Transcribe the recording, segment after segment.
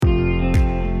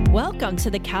Welcome to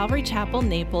the Calvary Chapel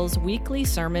Naples weekly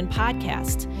sermon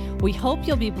podcast. We hope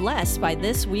you'll be blessed by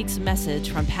this week's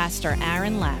message from Pastor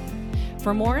Aaron Lapp.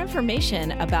 For more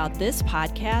information about this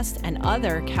podcast and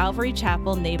other Calvary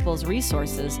Chapel Naples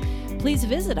resources, please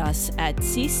visit us at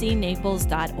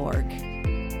ccnaples.org.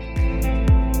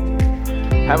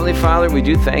 Heavenly Father, we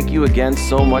do thank you again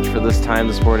so much for this time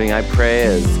this morning. I pray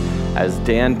as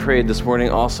Dan prayed this morning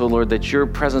also, Lord, that your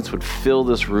presence would fill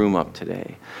this room up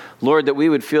today. Lord, that we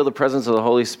would feel the presence of the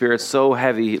Holy Spirit so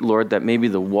heavy, Lord, that maybe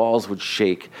the walls would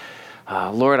shake.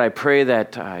 Lord, I pray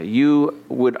that you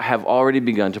would have already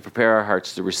begun to prepare our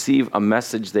hearts to receive a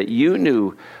message that you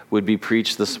knew would be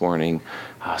preached this morning.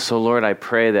 So, Lord, I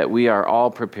pray that we are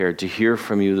all prepared to hear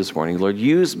from you this morning. Lord,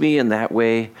 use me in that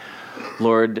way,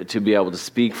 Lord, to be able to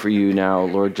speak for you now.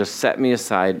 Lord, just set me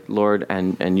aside, Lord,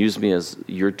 and use me as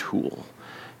your tool.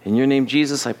 In your name,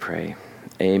 Jesus, I pray.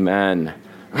 Amen.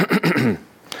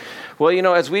 Well, you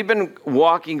know, as we've been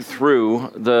walking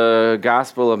through the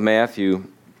Gospel of Matthew,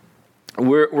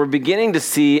 we're beginning to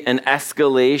see an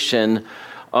escalation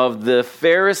of the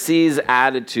Pharisees'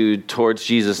 attitude towards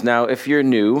Jesus. Now, if you're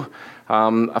new,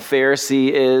 a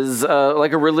Pharisee is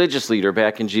like a religious leader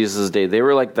back in Jesus' day. They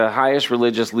were like the highest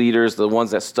religious leaders, the ones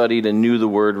that studied and knew the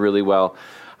word really well.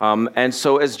 And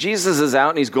so as Jesus is out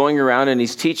and he's going around and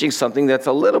he's teaching something that's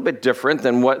a little bit different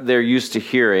than what they're used to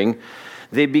hearing,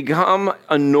 they become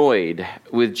annoyed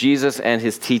with Jesus and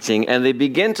his teaching, and they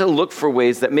begin to look for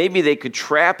ways that maybe they could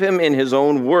trap him in his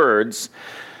own words,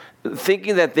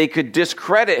 thinking that they could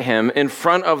discredit him in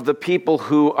front of the people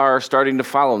who are starting to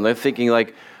follow him. They're thinking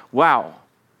like, wow,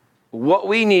 what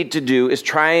we need to do is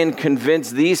try and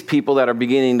convince these people that are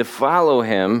beginning to follow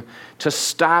him to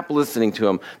stop listening to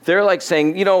him. They're like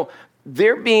saying, you know,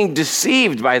 they're being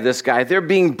deceived by this guy. They're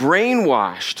being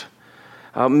brainwashed.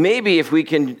 Maybe if we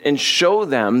can and show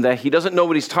them that he doesn't know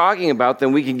what he's talking about,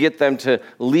 then we can get them to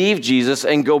leave Jesus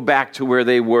and go back to where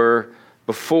they were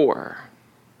before.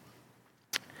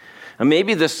 And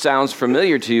maybe this sounds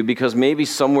familiar to you because maybe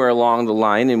somewhere along the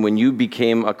line and when you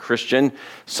became a Christian,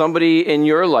 somebody in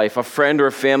your life, a friend or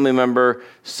a family member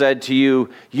said to you,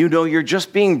 you know, you're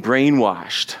just being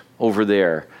brainwashed over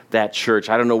there, that church.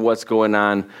 I don't know what's going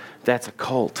on. That's a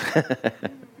cult.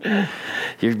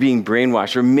 You're being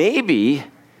brainwashed. Or maybe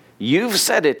you've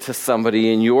said it to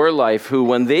somebody in your life who,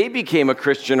 when they became a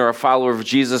Christian or a follower of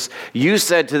Jesus, you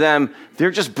said to them, they're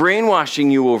just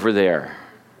brainwashing you over there.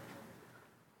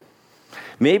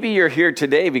 Maybe you're here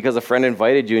today because a friend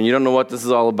invited you and you don't know what this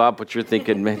is all about, but you're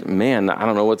thinking, man, I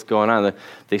don't know what's going on.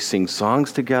 They sing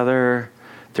songs together.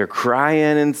 They're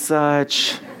crying and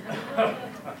such.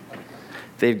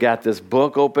 They've got this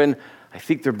book open. I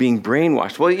think they're being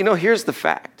brainwashed. Well, you know, here's the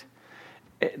fact.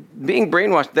 Being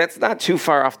brainwashed, that's not too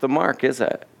far off the mark, is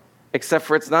it? Except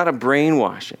for it's not a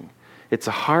brainwashing. It's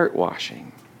a heart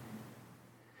washing.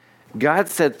 God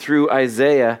said through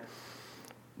Isaiah,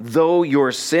 though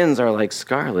your sins are like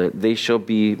scarlet, they shall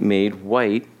be made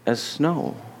white as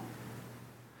snow.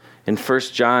 In 1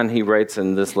 John, he writes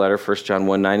in this letter, 1 John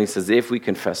 1:9, he says, if we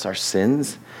confess our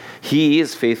sins, he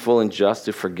is faithful and just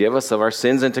to forgive us of our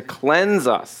sins and to cleanse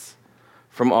us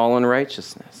from all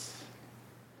unrighteousness.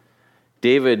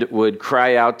 David would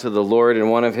cry out to the Lord in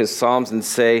one of his psalms and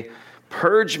say,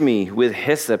 purge me with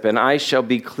hyssop and I shall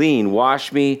be clean.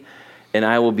 Wash me and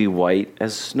I will be white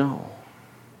as snow.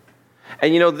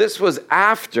 And you know, this was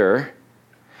after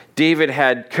David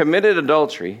had committed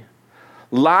adultery,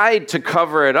 lied to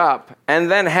cover it up, and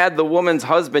then had the woman's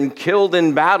husband killed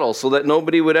in battle so that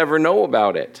nobody would ever know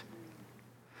about it.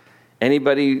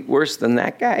 Anybody worse than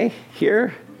that guy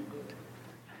here?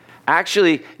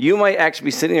 Actually, you might actually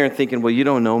be sitting there and thinking, well, you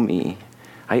don't know me.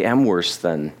 I am worse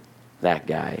than that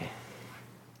guy.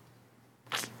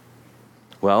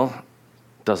 Well,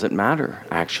 doesn't matter,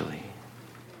 actually.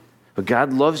 But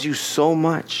God loves you so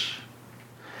much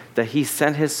that he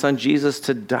sent his son Jesus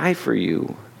to die for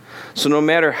you. So no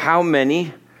matter how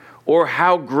many or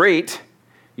how great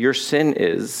your sin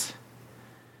is,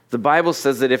 the Bible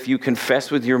says that if you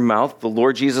confess with your mouth the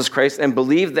Lord Jesus Christ and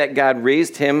believe that God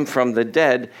raised him from the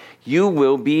dead, you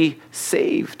will be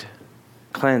saved,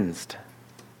 cleansed.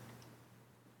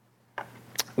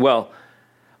 Well,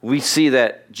 we see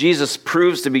that Jesus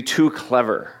proves to be too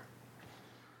clever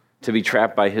to be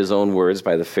trapped by his own words,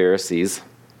 by the Pharisees.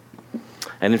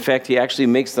 And in fact, he actually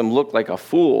makes them look like a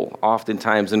fool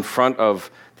oftentimes in front of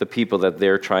the people that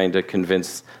they're trying to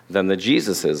convince them that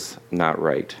Jesus is not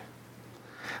right.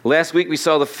 Last week we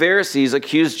saw the Pharisees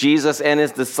accuse Jesus and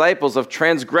his disciples of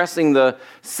transgressing the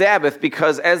Sabbath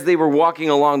because as they were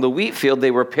walking along the wheat field, they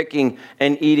were picking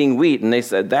and eating wheat. And they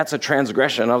said, that's a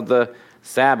transgression of the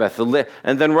Sabbath.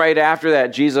 And then right after that,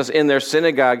 Jesus in their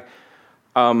synagogue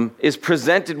is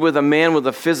presented with a man with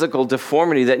a physical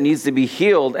deformity that needs to be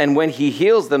healed. And when he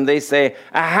heals them, they say,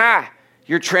 aha,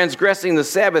 you're transgressing the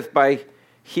Sabbath by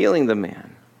healing the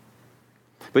man.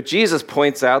 But Jesus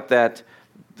points out that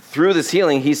through this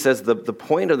healing, he says the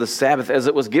point of the Sabbath, as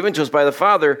it was given to us by the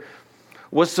Father,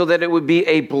 was so that it would be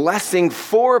a blessing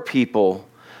for people,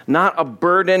 not a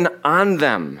burden on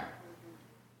them.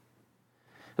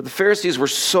 But the Pharisees were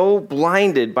so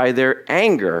blinded by their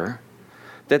anger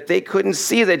that they couldn't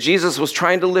see that Jesus was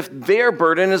trying to lift their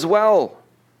burden as well.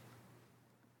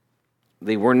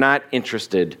 They were not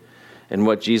interested in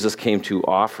what Jesus came to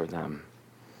offer them.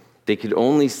 They could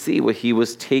only see what he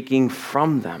was taking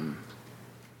from them.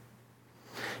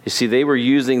 You see, they were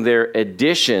using their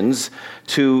additions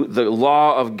to the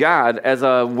law of God as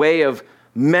a way of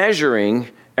measuring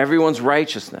everyone's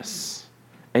righteousness,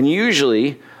 and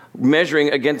usually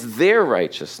measuring against their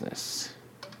righteousness.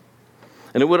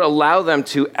 And it would allow them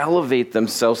to elevate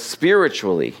themselves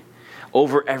spiritually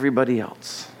over everybody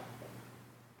else.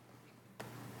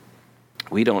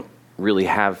 We don't really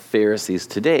have Pharisees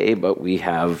today, but we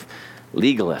have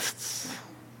legalists.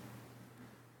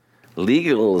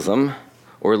 Legalism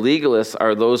or legalists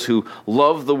are those who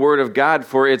love the Word of God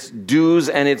for its do's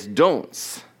and its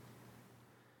don'ts.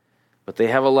 But they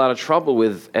have a lot of trouble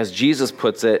with, as Jesus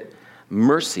puts it,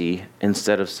 mercy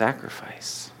instead of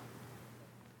sacrifice.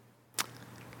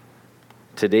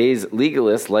 Today's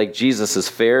legalists, like Jesus'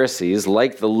 Pharisees,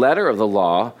 like the letter of the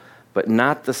law, but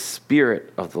not the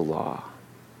spirit of the law,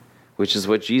 which is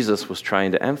what Jesus was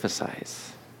trying to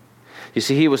emphasize. You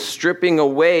see, he was stripping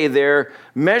away their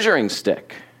measuring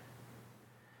stick,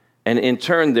 and in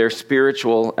turn, their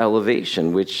spiritual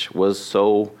elevation, which was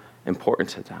so important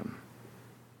to them.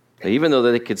 Even though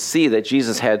they could see that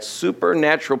Jesus had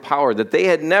supernatural power that they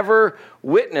had never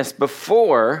witnessed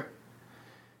before,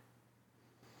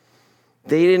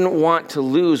 they didn't want to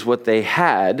lose what they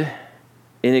had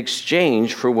in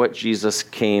exchange for what Jesus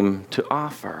came to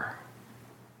offer.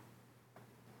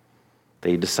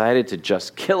 They decided to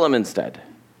just kill him instead.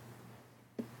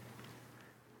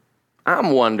 I'm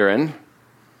wondering if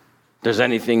there's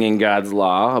anything in God's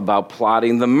law about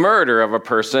plotting the murder of a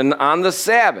person on the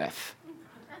Sabbath.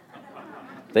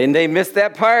 They missed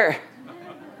that part.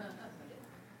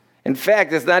 In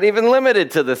fact, it's not even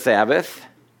limited to the Sabbath.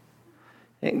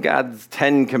 In God's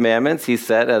 10 commandments, he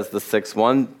said, as the sixth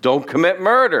one, don't commit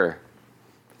murder.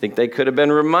 I think they could have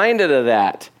been reminded of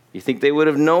that. You think they would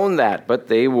have known that, but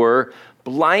they were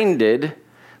blinded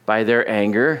by their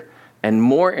anger and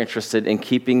more interested in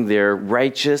keeping their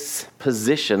righteous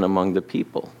position among the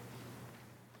people.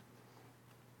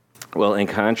 Well, in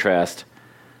contrast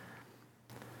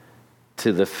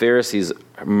to the Pharisees'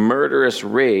 murderous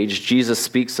rage, Jesus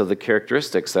speaks of the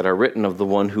characteristics that are written of the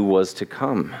one who was to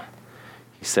come.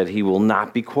 He said he will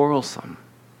not be quarrelsome,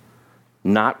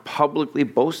 not publicly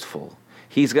boastful.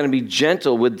 He's going to be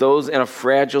gentle with those in a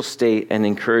fragile state and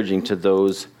encouraging to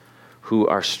those who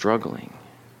are struggling.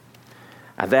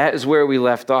 That is where we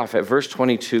left off at verse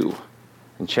 22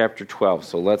 in chapter 12.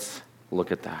 So let's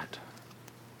look at that.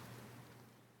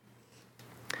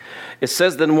 It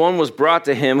says, then one was brought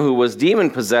to him who was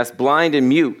demon-possessed, blind and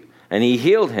mute, and he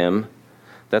healed him,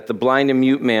 that the blind and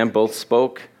mute man both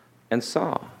spoke and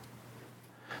saw.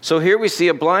 So here we see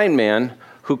a blind man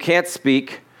who can't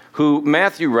speak, who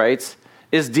Matthew writes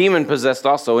is demon-possessed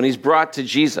also, and he's brought to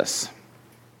Jesus.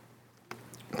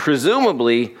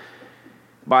 Presumably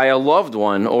by a loved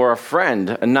one or a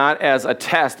friend, not as a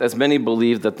test, as many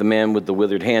believe that the man with the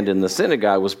withered hand in the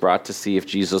synagogue was brought to see if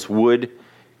Jesus would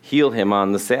heal him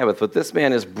on the Sabbath. But this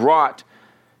man is brought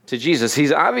to Jesus.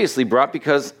 He's obviously brought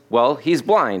because, well, he's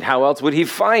blind. How else would he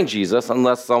find Jesus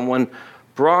unless someone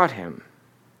brought him?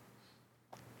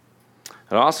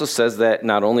 It also says that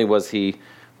not only was he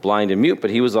blind and mute, but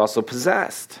he was also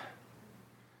possessed.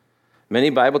 Many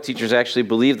Bible teachers actually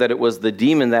believe that it was the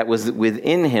demon that was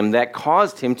within him that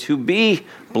caused him to be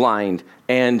blind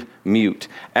and mute,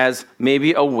 as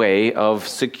maybe a way of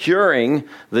securing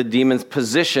the demon's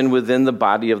position within the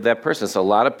body of that person. So a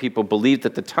lot of people believed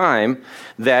at the time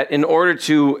that in order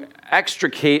to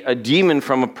extricate a demon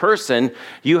from a person,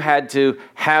 you had to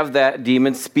have that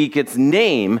demon speak its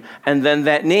name, and then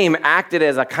that name acted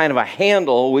as a kind of a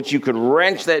handle which you could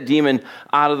wrench that demon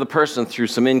out of the person through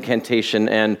some incantation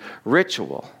and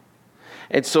ritual.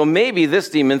 And so maybe this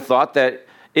demon thought that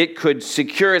it could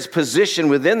secure its position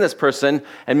within this person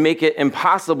and make it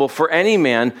impossible for any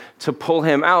man to pull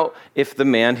him out if the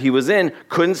man he was in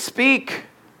couldn't speak.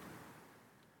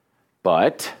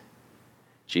 But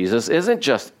Jesus isn't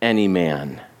just any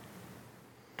man.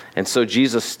 And so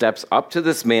Jesus steps up to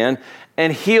this man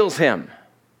and heals him.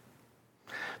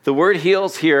 The word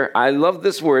heals here, I love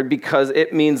this word because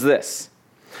it means this: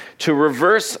 to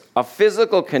reverse a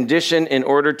physical condition in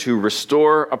order to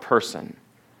restore a person.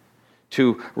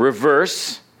 To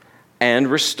reverse and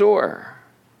restore.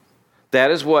 That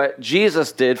is what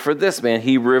Jesus did for this man.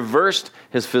 He reversed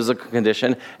his physical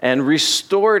condition and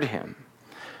restored him.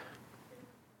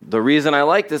 The reason I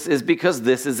like this is because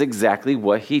this is exactly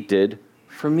what he did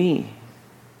for me.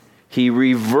 He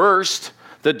reversed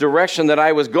the direction that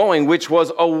I was going, which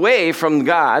was away from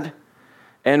God,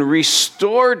 and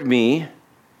restored me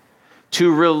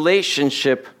to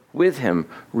relationship with him.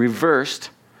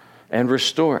 Reversed and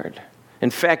restored. In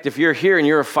fact, if you're here and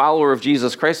you're a follower of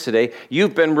Jesus Christ today,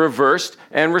 you've been reversed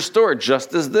and restored,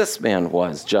 just as this man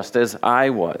was, just as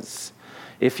I was.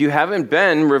 If you haven't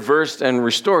been reversed and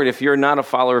restored, if you're not a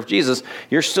follower of Jesus,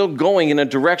 you're still going in a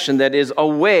direction that is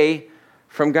away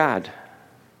from God.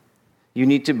 You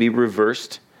need to be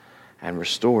reversed and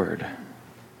restored.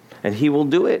 And he will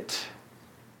do it.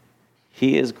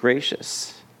 He is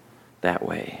gracious that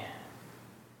way.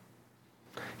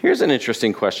 Here's an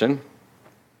interesting question.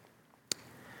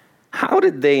 How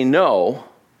did they know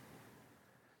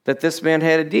that this man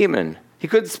had a demon? He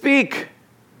couldn't speak.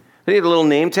 He had a little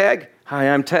name tag. Hi,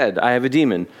 I'm Ted. I have a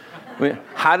demon.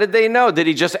 How did they know? Did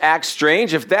he just act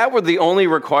strange? If that were the only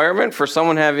requirement for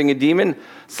someone having a demon,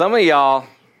 some of y'all,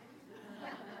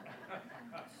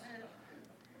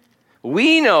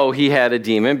 we know he had a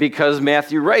demon because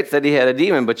Matthew writes that he had a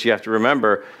demon, but you have to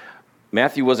remember,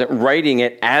 Matthew wasn't writing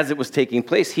it as it was taking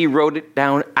place. He wrote it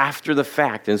down after the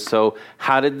fact. And so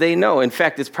how did they know? In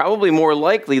fact, it's probably more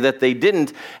likely that they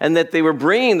didn't, and that they were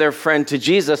bringing their friend to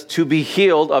Jesus to be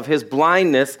healed of his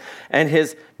blindness and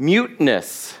his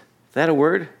muteness. Is that a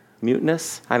word?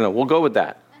 Muteness? I don't know. We'll go with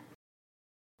that.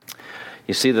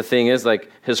 You see, the thing is, like,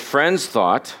 his friends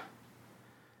thought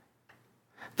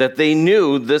that they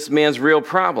knew this man's real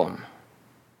problem.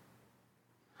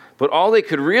 But all they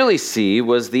could really see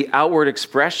was the outward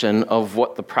expression of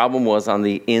what the problem was on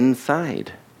the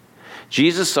inside.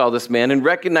 Jesus saw this man and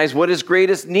recognized what his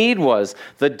greatest need was,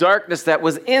 the darkness that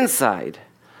was inside,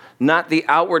 not the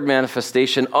outward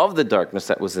manifestation of the darkness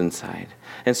that was inside.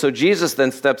 And so Jesus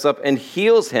then steps up and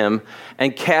heals him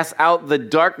and casts out the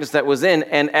darkness that was in,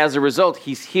 and as a result,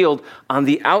 he's healed on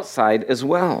the outside as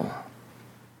well.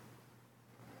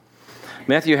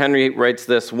 Matthew Henry writes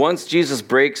this: once Jesus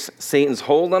breaks Satan's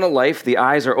hold on a life, the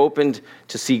eyes are opened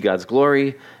to see God's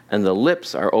glory, and the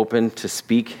lips are opened to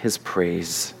speak his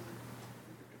praise.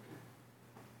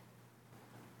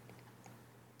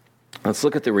 Let's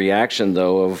look at the reaction,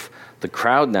 though, of the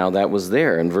crowd now that was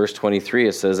there. In verse 23,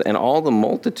 it says, and all the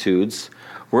multitudes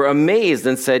were amazed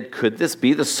and said, could this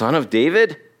be the Son of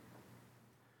David?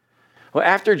 Well,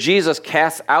 after Jesus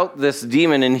casts out this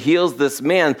demon and heals this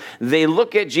man, they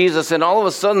look at Jesus and all of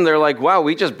a sudden they're like, wow,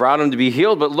 we just brought him to be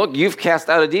healed, but look, you've cast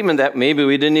out a demon that maybe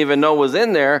we didn't even know was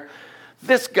in there.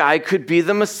 This guy could be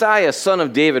the Messiah. Son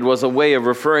of David was a way of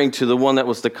referring to the one that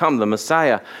was to come, the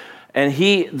Messiah. And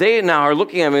they now are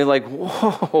looking at me like,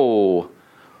 whoa,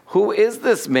 who is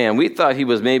this man? We thought he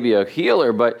was maybe a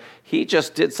healer, but he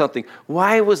just did something.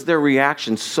 Why was their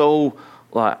reaction so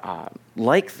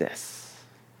like this?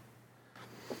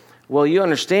 Well, you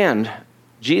understand,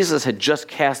 Jesus had just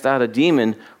cast out a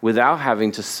demon without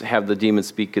having to have the demon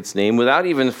speak its name, without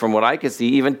even, from what I could see,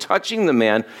 even touching the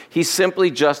man. He simply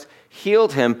just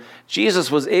healed him. Jesus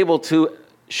was able to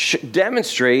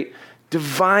demonstrate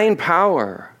divine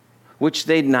power, which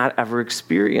they'd not ever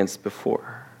experienced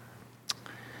before.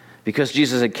 Because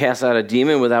Jesus had cast out a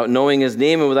demon without knowing his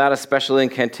name and without a special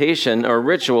incantation or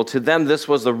ritual, to them this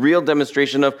was the real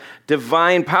demonstration of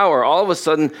divine power. All of a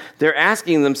sudden, they're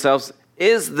asking themselves,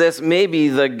 is this maybe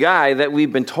the guy that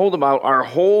we've been told about our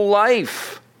whole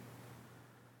life?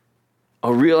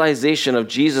 A realization of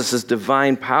Jesus'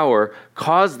 divine power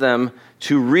caused them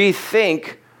to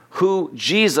rethink who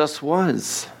Jesus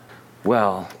was.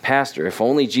 Well, Pastor, if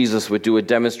only Jesus would do a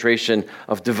demonstration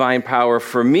of divine power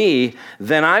for me,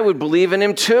 then I would believe in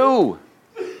him too.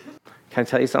 Can I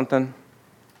tell you something?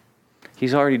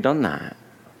 He's already done that.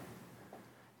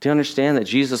 Do you understand that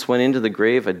Jesus went into the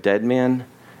grave a dead man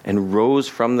and rose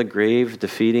from the grave,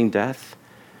 defeating death?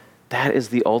 That is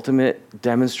the ultimate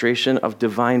demonstration of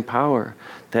divine power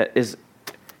that is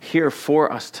here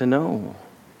for us to know.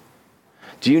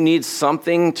 Do you need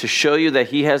something to show you that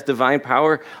he has divine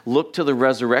power? Look to the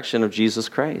resurrection of Jesus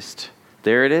Christ.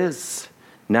 There it is.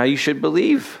 Now you should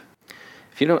believe.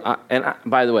 If you don't,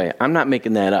 by the way, I'm not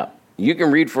making that up. You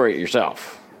can read for it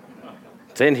yourself.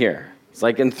 It's in here. It's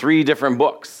like in 3 different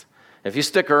books. If you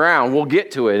stick around, we'll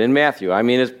get to it in Matthew. I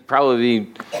mean, it's probably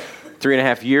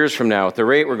 3.5 years from now at the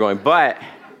rate we're going. But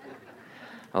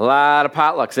A lot of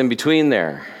potlucks in between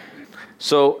there.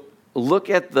 So look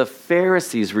at the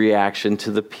Pharisees' reaction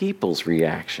to the people's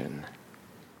reaction.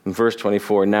 In verse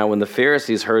 24, now when the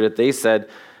Pharisees heard it, they said,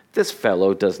 this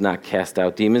fellow does not cast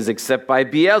out demons except by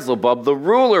Beelzebub, the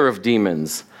ruler of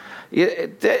demons.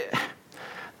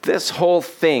 This whole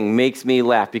thing makes me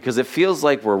laugh because it feels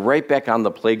like we're right back on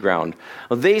the playground.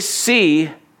 They see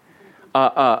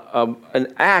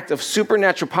an act of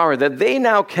supernatural power that they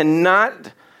now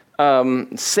cannot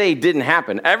say didn't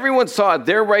happen. Everyone saw it.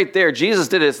 They're right there. Jesus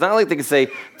did it. It's not like they can say,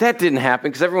 that didn't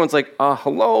happen, because everyone's like,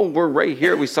 hello, we're right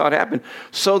here. We saw it happen.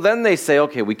 So then they say,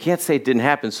 okay, we can't say it didn't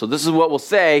happen, so this is what we'll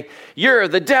say. You're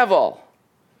the devil.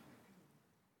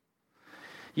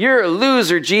 You're a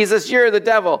loser, Jesus. You're the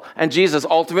devil. And Jesus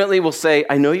ultimately will say,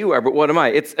 I know you are, but what am I?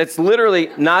 It's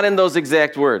literally not in those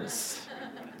exact words.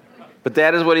 But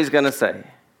that is what he's going to say.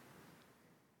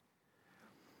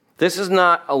 This is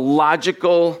not a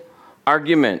logical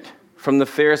argument from the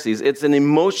Pharisees. It's an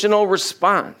emotional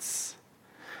response.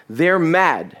 They're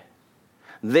mad.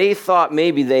 They thought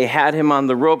maybe they had him on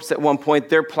the ropes at one point.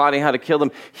 They're plotting how to kill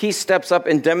him. He steps up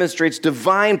and demonstrates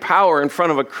divine power in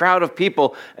front of a crowd of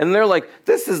people, and they're like,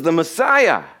 this is the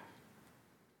Messiah.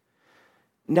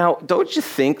 Now, don't you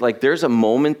think like there's a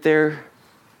moment there?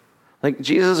 Like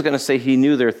Jesus is going to say he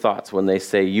knew their thoughts when they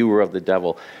say you were of the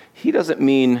devil. He doesn't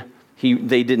mean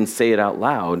they didn't say it out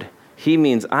loud. He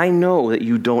means, I know that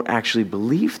you don't actually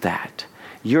believe that.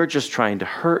 You're just trying to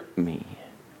hurt me.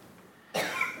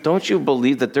 Don't you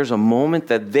believe that there's a moment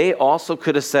that they also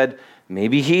could have said,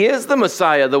 maybe he is the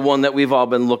Messiah, the one that we've all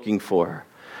been looking for?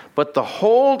 But the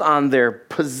hold on their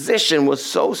position was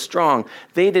so strong,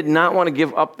 they did not want to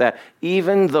give up that,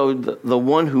 even though the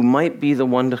one who might be the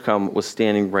one to come was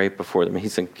standing right before them. He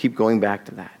said, keep going back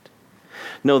to that.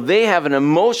 No, they have an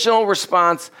emotional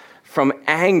response from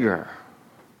anger.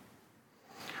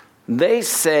 They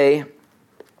say,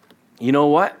 you know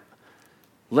what?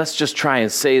 Let's just try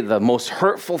and say the most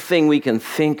hurtful thing we can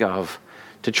think of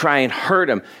to try and hurt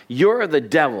him. You're the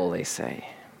devil, they say.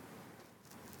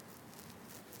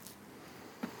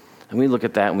 And we look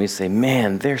at that and we say,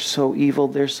 man, they're so evil,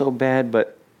 they're so bad,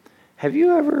 but have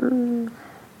you ever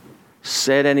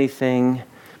said anything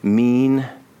mean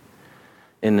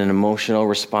in an emotional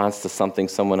response to something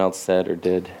someone else said or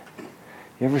did?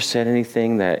 You ever said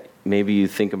anything that maybe you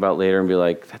think about later and be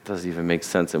like, that doesn't even make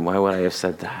sense, and why would I have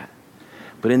said that?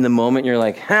 But in the moment, you're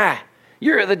like,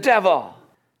 you're the devil.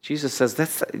 Jesus says,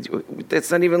 that's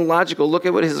not even logical. Look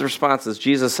at what his response is.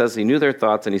 Jesus says he knew their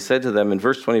thoughts, and he said to them in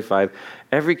verse 25,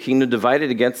 every kingdom divided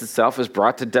against itself is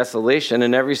brought to desolation,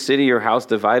 and every city or house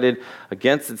divided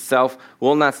against itself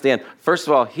will not stand. First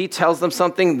of all, he tells them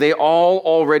something they all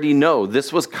already know.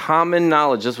 This was common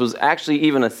knowledge. This was actually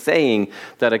even a saying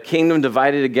that a kingdom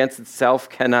divided against itself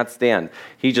cannot stand.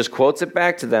 He just quotes it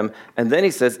back to them, and then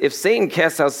he says, if Satan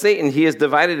casts out Satan, he is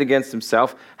divided against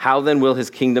himself. How then will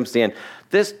his kingdom stand?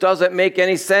 This doesn't make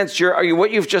any sense.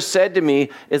 What you've just said to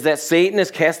me is that Satan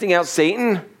is casting out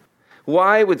Satan?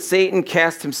 Why would Satan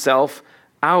cast himself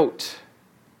out?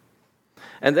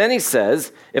 And then he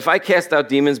says, if I cast out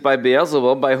demons by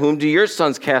Beelzebub, by whom do your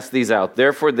sons cast these out?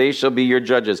 Therefore they shall be your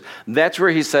judges. That's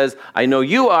where he says, I know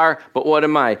you are, but what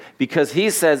am I? Because he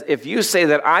says, if you say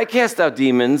that I cast out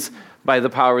demons by the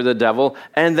power of the devil,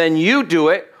 and then you do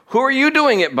it, who are you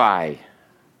doing it by?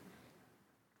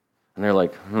 And they're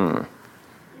like,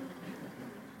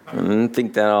 I didn't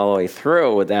think that all the way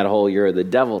through with that whole you're the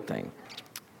devil thing.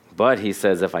 But he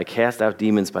says, if I cast out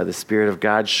demons by the Spirit of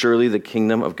God, surely the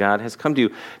kingdom of God has come to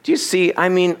you. Do you see,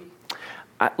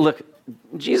 look,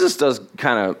 Jesus does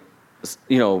kind of,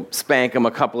 spank them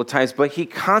a couple of times, but he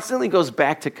constantly goes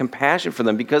back to compassion for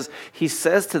them because he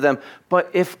says to them, but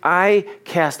if I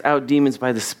cast out demons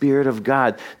by the Spirit of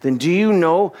God, then do you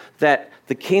know that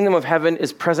the kingdom of heaven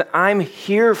is present? I'm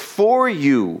here for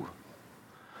you.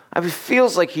 It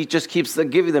feels like he just keeps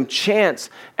giving them chance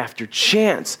after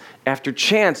chance after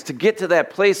chance to get to that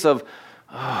place of,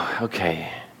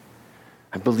 okay,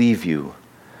 I believe you.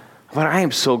 But I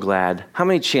am so glad. How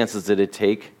many chances did it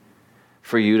take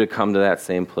for you to come to that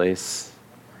same place?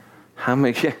 How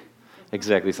many?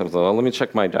 Exactly. Something. Well, let me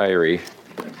check my diary.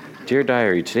 Dear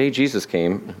diary, today Jesus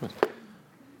came.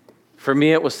 For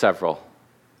me, it was several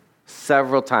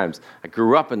times. I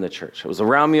grew up in the church. It was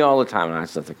around me all the time. And I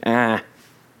was just like,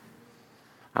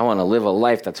 I want to live a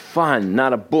life that's fun,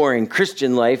 not a boring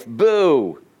Christian life.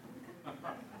 Boo!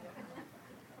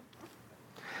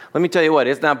 Let me tell you what,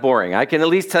 it's not boring. I can at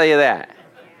least tell you that.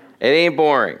 It ain't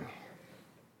boring.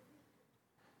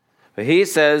 But he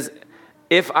says,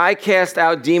 if I cast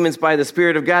out demons by the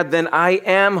Spirit of God, then I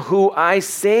am who I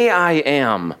say I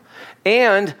am.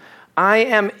 And I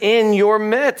am in your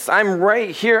midst. I'm right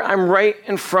here. I'm right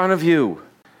in front of you.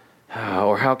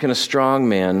 Or how can a strong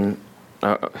man,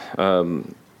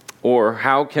 or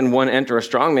how can one enter a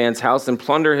strong man's house and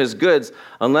plunder his goods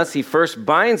unless he first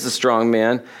binds the strong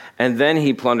man and then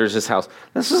he plunders his house?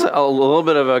 This is a little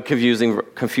bit of a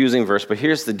confusing verse, but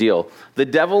here's the deal. The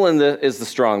devil is the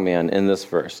strong man in this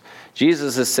verse.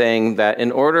 Jesus is saying that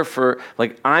in order for,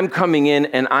 I'm coming in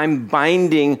and I'm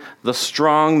binding the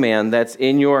strong man that's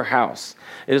in your house.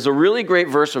 It is a really great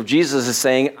verse of Jesus is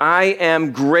saying, I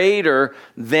am greater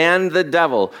than the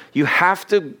devil. You have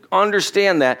to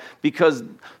understand that because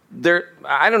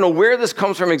I don't know where this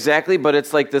comes from exactly, but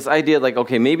it's like this idea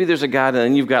okay, maybe there's a God and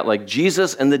then you've got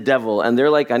Jesus and the devil and they're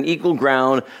on equal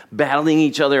ground battling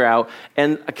each other out.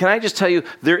 And can I just tell you,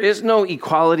 there is no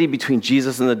equality between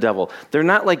Jesus and the devil. They're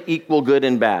not equal good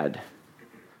and bad.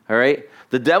 All right?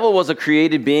 The devil was a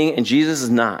created being and Jesus is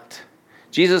not.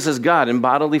 Jesus is God in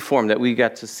bodily form that we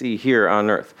got to see here on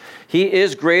earth. He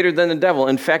is greater than the devil.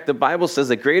 In fact, the Bible says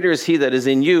that greater is he that is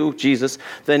in you, Jesus,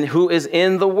 than who is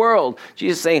in the world.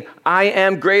 Jesus is saying, I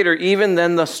am greater even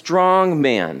than the strong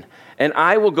man, and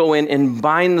I will go in and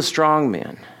bind the strong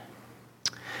man.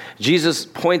 Jesus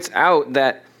points out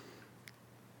that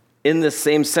in the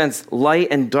same sense, light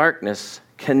and darkness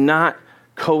cannot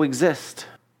coexist.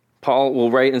 Paul will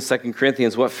write in 2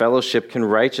 Corinthians, what fellowship can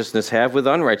righteousness have with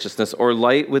unrighteousness, or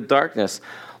light with darkness?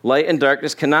 Light and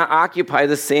darkness cannot occupy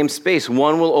the same space.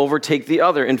 One will overtake the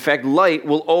other. In fact, light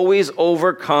will always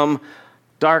overcome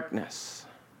darkness.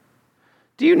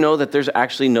 Do you know that there's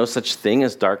actually no such thing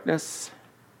as darkness?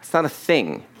 It's not a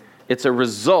thing. It's a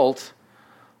result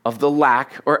of the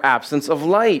lack or absence of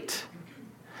light.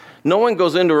 No one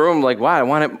goes into a room wow,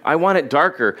 I want it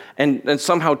darker, and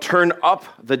somehow turn up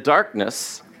the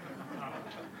darkness.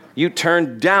 You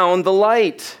turn down the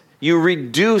light. You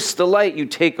reduce the light. You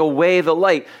take away the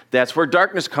light. That's where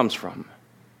darkness comes from.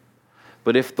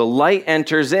 But if the light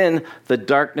enters in, the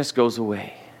darkness goes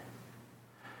away.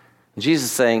 And Jesus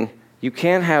is saying, you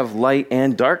can't have light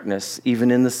and darkness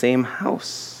even in the same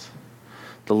house.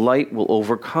 The light will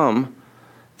overcome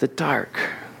the dark.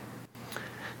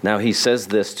 Now he says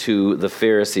this to the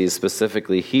Pharisees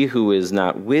specifically, he who is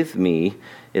not with me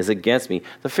is against me.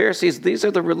 The Pharisees, these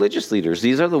are the religious leaders.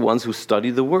 These are the ones who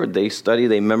study the word.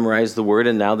 They memorize the word,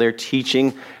 and now they're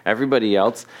teaching everybody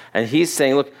else. And he's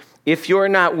saying, look, if you're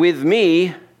not with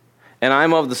me, and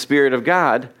I'm of the Spirit of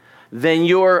God, then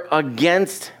you're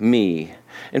against me.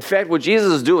 In fact, what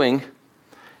Jesus is doing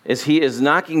is he is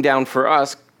knocking down for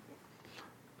us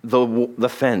the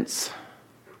fence.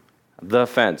 The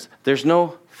fence. There's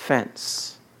no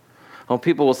fence. Oh,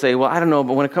 people will say, well, I don't know,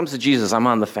 but when it comes to Jesus, I'm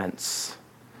on the fence.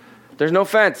 There's no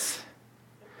fence.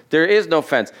 There is no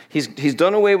fence. He's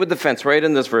done away with the fence. Right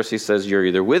in this verse, he says, you're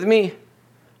either with me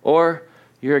or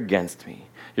you're against me.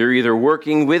 You're either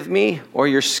working with me or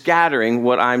you're scattering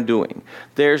what I'm doing.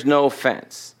 There's no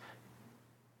fence.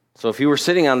 So if you were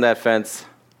sitting on that fence,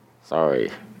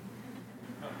 sorry.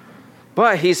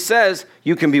 But he says,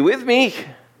 you can be with me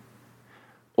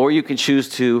or you can choose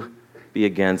to be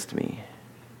against me.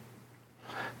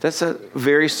 That's a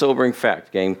very sobering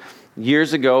fact, gang.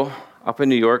 Years ago, up in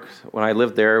New York, when I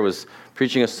lived there, I was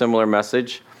preaching a similar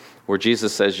message where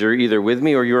Jesus says, you're either with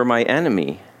me or you're my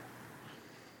enemy.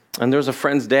 And there was a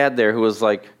friend's dad there who was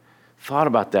thought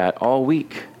about that all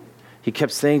week. He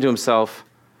kept saying to himself,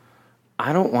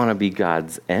 I don't want to be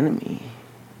God's enemy.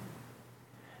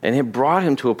 And it brought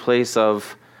him to a place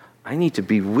of, I need to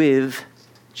be with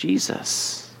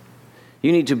Jesus.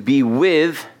 You need to be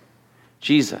with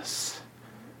Jesus,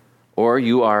 or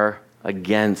you are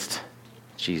against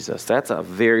Jesus. That's a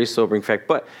very sobering fact,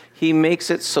 but he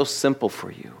makes it so simple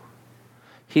for you.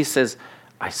 He says,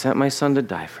 I sent my son to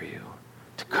die for you,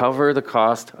 to cover the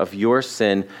cost of your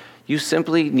sin. You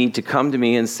simply need to come to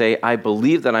me and say, I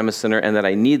believe that I'm a sinner and that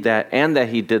I need that and that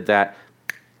he did that.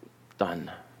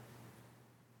 Done.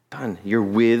 Done. You're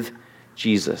with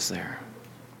Jesus there.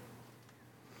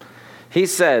 He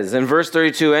says in verse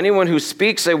 32, anyone who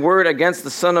speaks a word against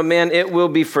the Son of Man, it will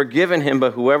be forgiven him.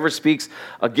 But whoever speaks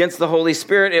against the Holy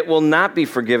Spirit, it will not be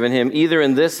forgiven him, either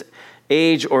in this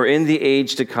age or in the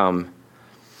age to come.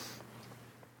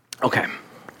 Okay.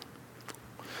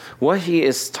 What he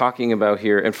is talking about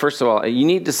here, and first of all, you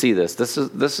need to see this. This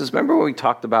is remember when we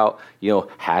talked about,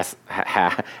 half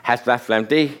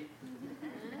empty?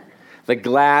 The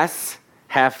glass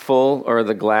half full or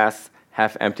the glass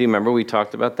half empty. Remember we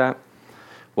talked about that?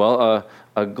 Well,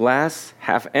 A glass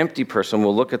half empty person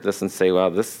will look at this and say, wow,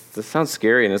 this sounds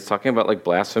scary, and it's talking about like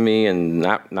blasphemy and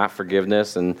not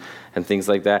forgiveness and things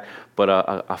like that. But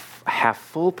a half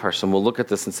full person will look at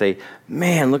this and say,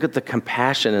 man, look at the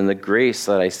compassion and the grace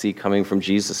that I see coming from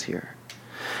Jesus here.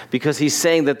 Because he's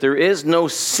saying that there is no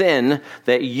sin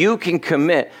that you can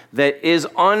commit that is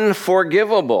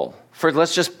unforgivable.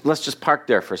 Let's just park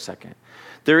there for a second.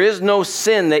 There is no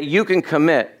sin that you can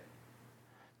commit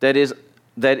that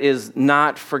is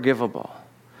not forgivable.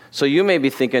 So you may be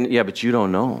thinking, yeah, but you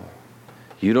don't know.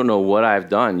 You don't know what I've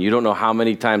done. You don't know how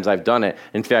many times I've done it.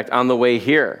 In fact, on the way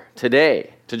here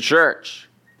today to church,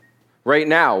 right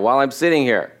now, while I'm sitting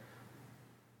here.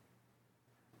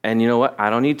 And you know what? I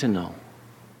don't need to know.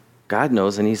 God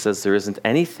knows, and he says there isn't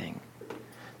anything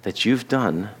that you've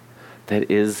done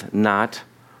that is not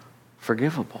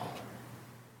forgivable.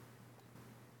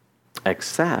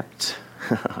 Except,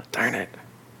 darn it,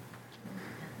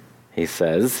 he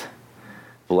says,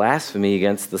 blasphemy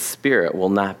against the Spirit will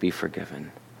not be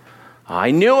forgiven.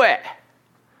 I knew it.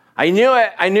 I knew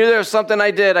there was something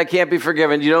I did. I can't be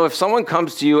forgiven. You know, if someone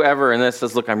comes to you ever and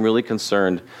says, look, I'm really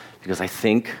concerned because I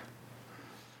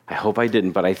hope I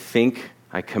didn't, but I think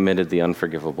I committed the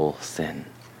unforgivable sin,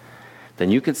 then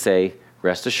you can say,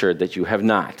 rest assured that you have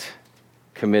not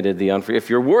committed the unforgivable. If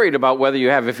you're worried about whether you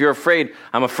have, if you're afraid,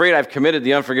 I'm afraid I've committed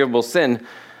the unforgivable sin,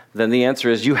 then the answer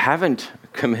is you haven't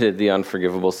committed the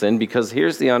unforgivable sin, because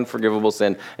here's the unforgivable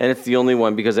sin, and it's the only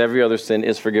one, because every other sin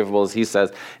is forgivable, as he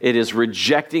says. It is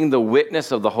rejecting the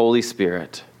witness of the Holy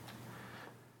Spirit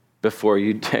before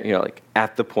you like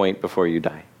at the point before you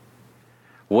die.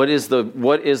 What is the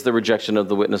rejection of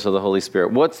the witness of the Holy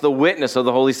Spirit? What's the witness of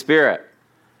the Holy Spirit?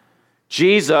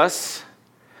 Jesus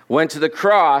went to the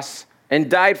cross and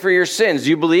died for your sins. Do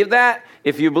you believe that?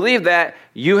 If you believe that,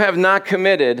 you have not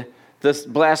committed this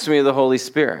blasphemy of the Holy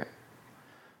Spirit.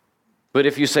 But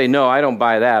if you say, no, I don't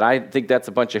buy that, I think that's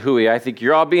a bunch of hooey, I think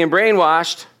you're all being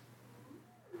brainwashed,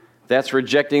 that's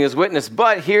rejecting his witness.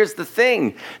 But here's the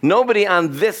thing. Nobody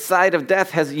on this side of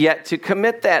death has yet to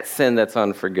commit that sin that's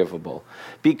unforgivable.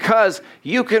 Because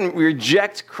you can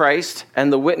reject Christ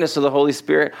and the witness of the Holy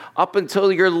Spirit up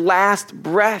until your last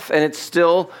breath, and it's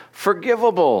still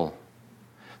forgivable.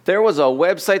 There was a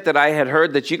website that I had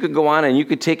heard that you could go on and you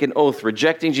could take an oath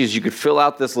rejecting Jesus. You could fill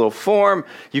out this little form.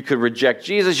 You could reject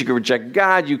Jesus. You could reject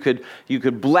God. You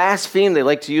could blaspheme. They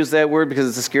like to use that word because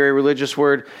it's a scary religious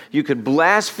word. You could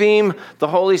blaspheme the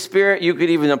Holy Spirit. You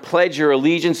could even pledge your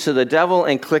allegiance to the devil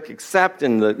and click accept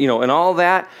and and all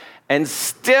that. And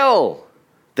still,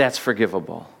 that's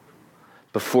forgivable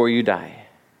before you die.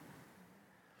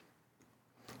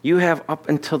 You have up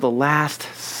until the last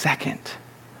second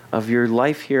of your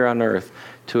life here on earth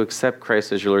to accept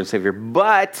Christ as your Lord and Savior.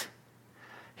 But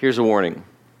here's a warning.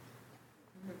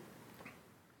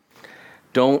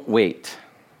 Don't wait.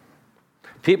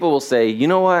 People will say, you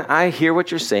know what, I hear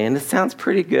what you're saying. It sounds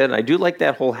pretty good. I do like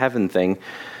that whole heaven thing.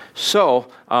 So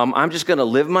I'm just going to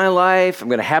live my life. I'm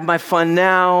going to have my fun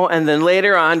now. And then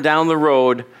later on down the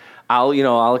road,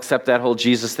 I'll accept that whole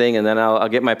Jesus thing. And then I'll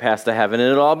get my pass to heaven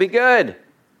and it'll all be good.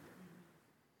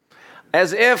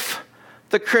 As if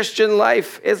the Christian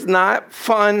life is not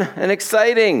fun and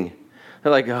exciting.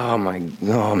 They're like,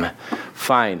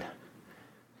 fine.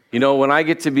 When I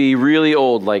get to be really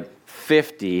old, like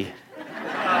 50,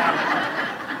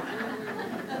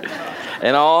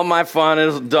 and all my fun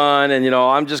is done, and,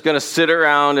 I'm just going to sit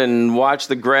around and watch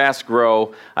the grass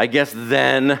grow, I guess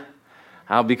then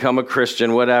I'll become a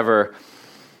Christian, whatever.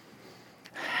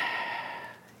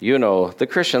 The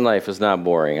Christian life is not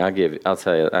boring. I'll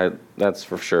tell you, that's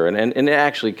for sure. And it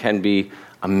actually can be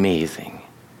amazing.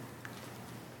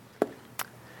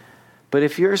 But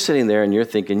if you're sitting there and you're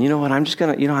thinking, you know what, I'm just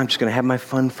gonna have my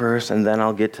fun first, and then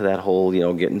I'll get to that whole,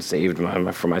 getting saved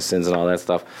for my sins and all that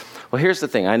stuff. Well, here's the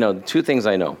thing. I know two things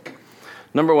I know.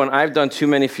 Number one, I've done too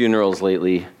many funerals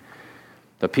lately.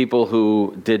 The people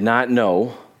who did not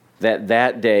know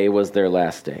that day was their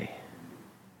last day.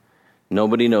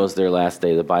 Nobody knows their last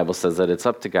day. The Bible says that it's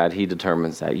up to God. He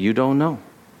determines that. You don't know.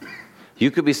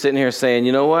 You could be sitting here saying,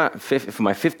 you know what, for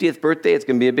my 50th birthday, it's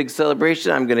going to be a big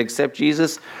celebration. I'm going to accept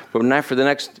Jesus. But not for the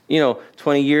next,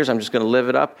 20 years, I'm just going to live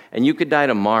it up. And you could die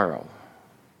tomorrow.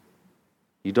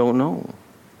 You don't know.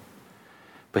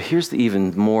 But here's the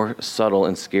even more subtle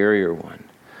and scarier one.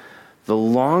 The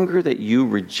longer that you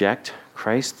reject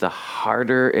Christ, the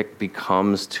harder it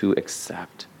becomes to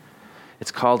accept.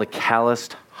 It's called a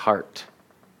calloused heart.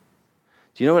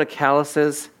 Do you know what a callus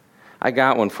is? I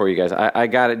got one for you guys. I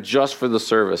got it just for the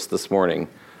service this morning.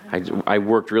 I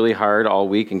worked really hard all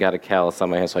week and got a callus on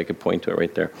my hand so I could point to it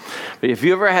right there. But if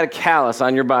you ever had a callus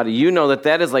on your body, you know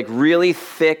that is like really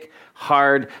thick,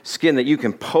 hard skin that you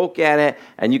can poke at it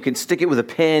and you can stick it with a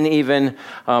pin even,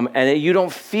 and you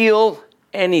don't feel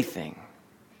anything.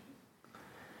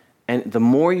 And the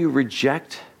more you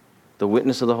reject the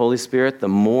witness of the Holy Spirit, the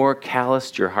more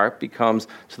calloused your heart becomes,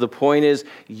 to the point is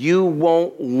you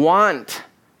won't want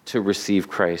to receive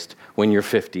Christ when you're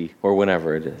 50 or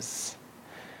whenever it is.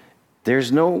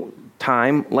 There's no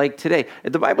time like today.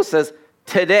 The Bible says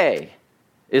today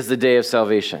is the day of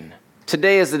salvation.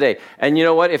 Today is the day. And you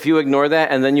know what? If you ignore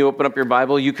that and then you open up your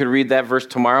Bible, you could read that verse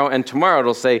tomorrow, and tomorrow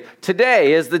it'll say,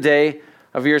 today is the day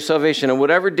of your salvation. And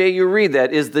whatever day you read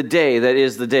that is the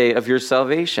day of your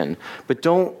salvation. But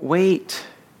don't wait.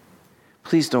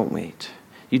 Please don't wait.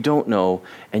 You don't know,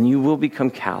 and you will become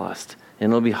calloused,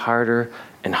 and it'll be harder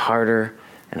and harder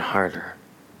and harder.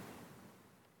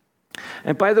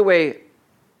 And by the way,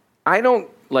 I don't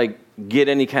get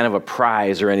any kind of a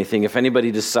prize or anything if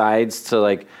anybody decides to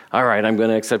all right, I'm going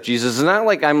to accept Jesus. It's not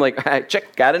like I'm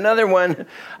check, got another one.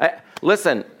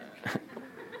 Listen,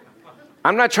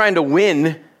 I'm not trying to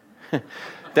win.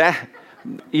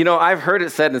 I've heard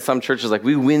it said in some churches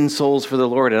we win souls for the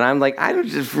Lord, and I'm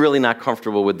just really not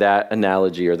comfortable with that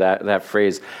analogy or that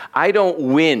phrase. I don't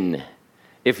win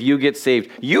if you get saved.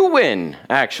 You win,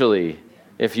 actually,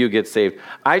 if you get saved.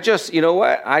 I just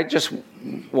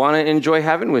want to enjoy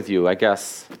heaven with you, I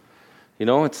guess.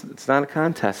 It's not a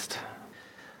contest.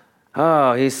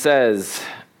 Oh, he says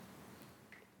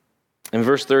in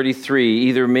verse 33,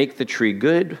 either make the tree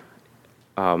good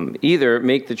and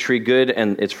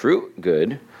its fruit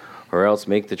good, or else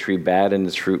make the tree bad and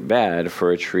its fruit bad,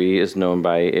 for a tree is known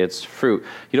by its fruit.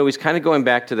 He's kind of going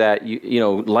back to that,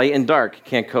 light and dark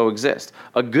can't coexist.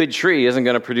 A good tree isn't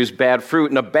going to produce bad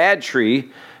fruit, and a bad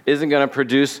tree isn't going to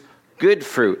produce good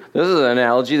fruit. This is an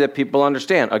analogy that people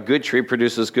understand. A good tree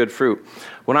produces good fruit.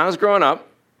 When I was growing up,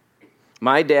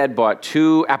 my dad bought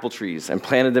 2 apple trees and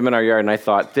planted them in our yard, and I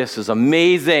thought, this is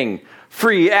amazing.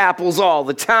 Free apples all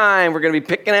the time. We're going to be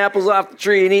picking apples off the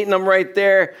tree and eating them right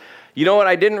there. You know what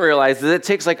I didn't realize is it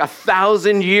takes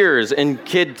 1,000 years in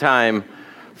kid time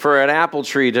for an apple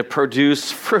tree to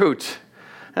produce fruit.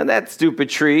 And that stupid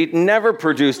tree never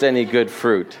produced any good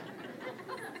fruit.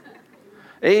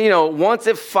 Once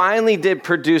it finally did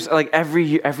produce,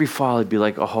 every fall, it'd be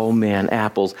oh man,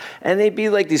 apples. And they'd be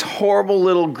these horrible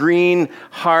little green,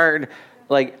 hard,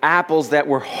 apples that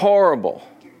were horrible.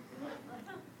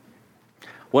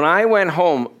 When I went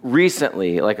home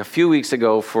recently, a few weeks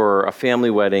ago for a family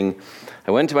wedding,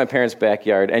 I went to my parents'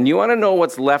 backyard, and you want to know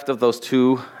what's left of those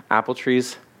 2 apple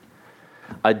trees?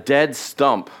 A dead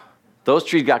stump. Those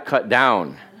trees got cut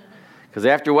down. Because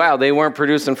after a while, they weren't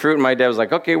producing fruit, and my dad was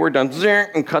okay, we're done,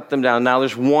 and cut them down. Now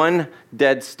there's one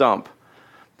dead stump.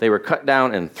 They were cut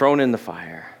down and thrown in the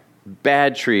fire.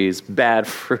 Bad trees, bad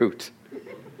fruit.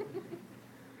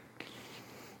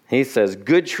 He says,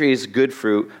 good trees, good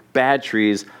fruit, bad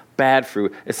trees, bad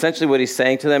fruit. Essentially what he's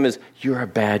saying to them is, you're a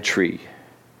bad tree.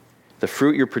 The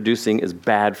fruit you're producing is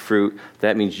bad fruit.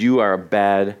 That means you are a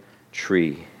bad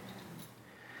tree.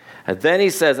 And then he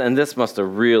says, and this must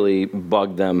have really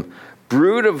bugged them,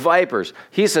 brood of vipers.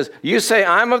 He says, you say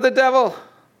I'm of the devil?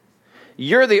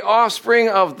 You're the offspring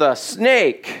of the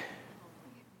snake.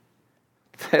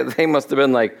 They must have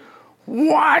been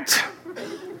what?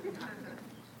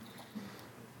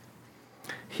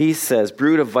 He says,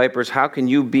 brood of vipers, how can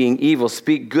you, being evil,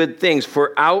 speak good things?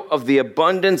 For out of the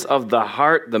abundance of the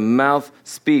heart, the mouth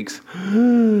speaks.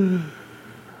 Man,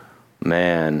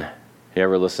 you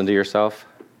ever listen to yourself?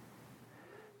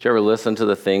 Do you ever listen to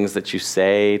the things that you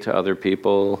say to other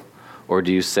people? Or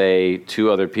do you say to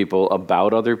other people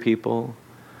about other people?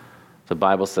 The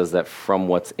Bible says that from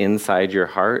what's inside your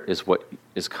heart is what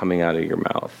is coming out of your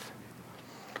mouth.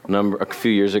 A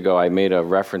few years ago, I made a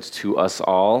reference to us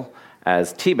all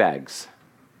as tea bags,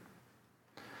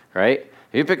 right?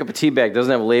 If you pick up a tea bag that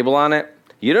doesn't have a label on it,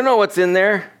 you don't know what's in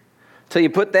there until you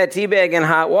put that tea bag in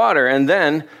hot water, and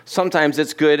then sometimes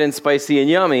it's good and spicy and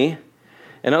yummy,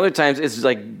 and other times it's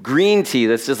green tea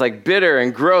that's just bitter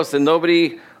and gross, and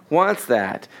nobody wants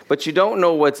that. But you don't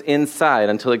know what's inside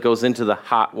until it goes into the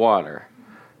hot water,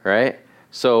 right?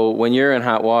 So when you're in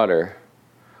hot water,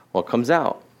 what comes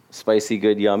out? Spicy,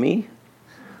 good, yummy,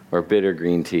 or bitter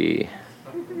green tea?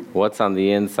 What's on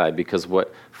the inside? Because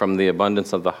from the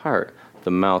abundance of the heart,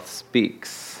 the mouth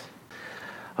speaks.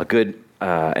 A good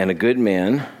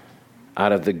man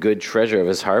out of the good treasure of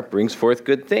his heart brings forth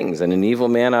good things, and an evil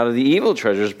man out of the evil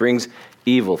treasures brings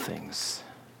evil things.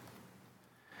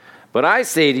 But I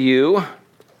say to you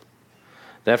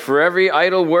that for every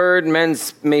idle word men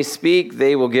may speak,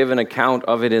 they will give an account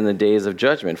of it in the days of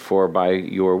judgment. For by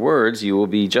your words you will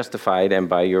be justified, and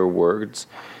by your words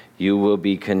you will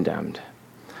be condemned.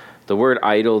 The word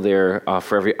idle there,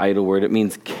 for every idle word, it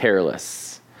means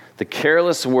careless. The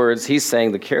careless words, he's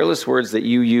saying, the careless words that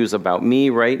you use about me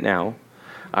right now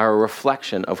are a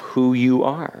reflection of who you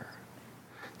are.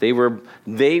 They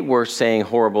were saying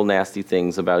horrible, nasty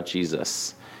things about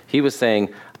Jesus. He was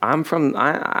saying, I'm from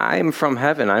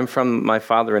heaven. I'm from my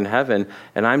Father in heaven,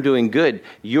 and I'm doing good.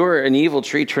 You're an evil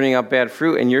tree turning out bad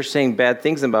fruit, and you're saying bad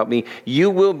things about me.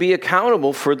 You will be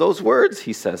accountable for those words,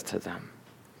 he says to them.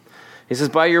 He says,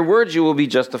 by your words you will be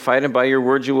justified, and by your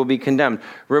words you will be condemned.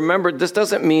 Remember, this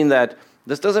doesn't mean that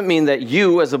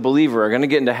you as a believer are going to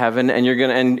get into heaven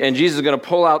and Jesus is going to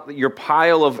pull out your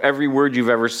pile of every word you've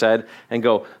ever said and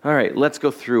go, all right, let's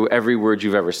go through every word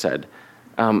you've ever said.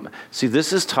 See,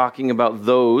 this is talking about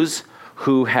those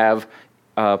who have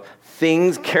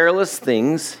careless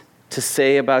things to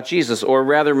say about Jesus. Or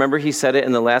rather, remember he said it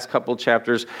in the last couple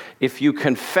chapters, if you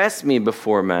confess me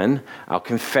before men, I'll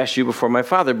confess you before my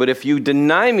Father. But if you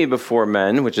deny me before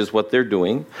men, which is what they're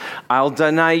doing, I'll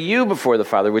deny you before the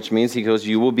Father, which means he goes,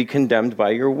 you will be condemned by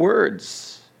your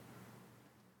words.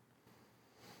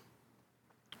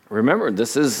 Remember,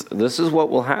 this is what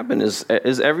will happen, is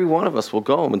every one of us will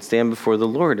go and stand before the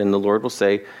Lord, and the Lord will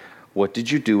say, what did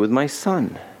you do with my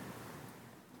son?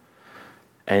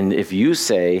 And if you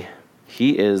say,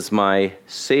 he is my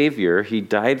Savior, he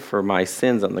died for my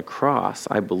sins on the cross,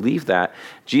 I believe that,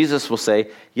 Jesus will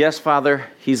say, yes, Father,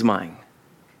 he's mine.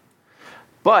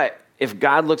 But if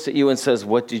God looks at you and says,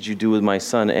 what did you do with my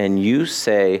son? And you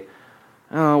say,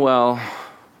 oh, well,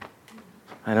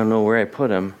 I don't know where I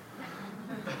put him.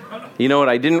 You know what,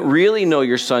 I didn't really know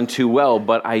your son too well,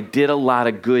 but I did a lot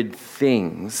of good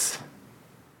things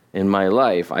in my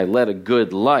life. I led a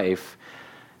good life.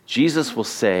 Jesus will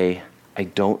say, I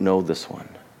don't know this one.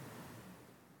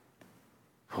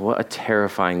 What a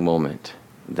terrifying moment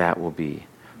that will be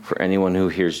for anyone who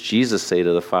hears Jesus say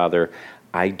to the Father,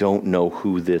 I don't know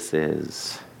who this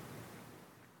is.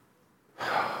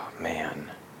 Oh,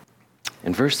 man.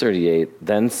 In verse 38,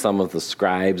 then some of the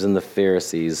scribes and the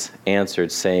Pharisees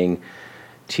answered, saying,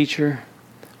 Teacher,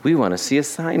 we want to see a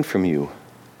sign from you.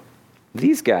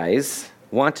 These guys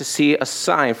want to see a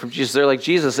sign from Jesus. They're like,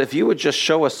 Jesus, if you would just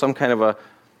show us some kind of a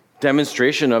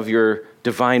demonstration of your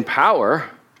divine power,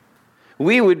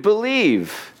 we would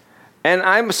believe. And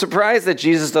I'm surprised that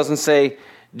Jesus doesn't say,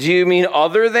 do you mean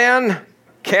other than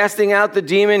casting out the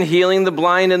demon, healing the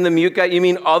blind and the mute guy? You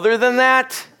mean other than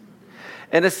that?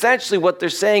 And essentially what they're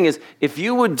saying is, if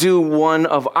you would do one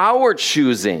of our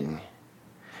choosing,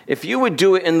 if you would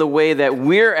do it in the way that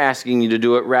we're asking you to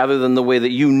do it rather than the way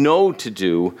that you know to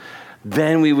do,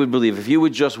 then we would believe. If you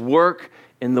would just work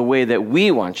in the way that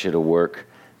we want you to work,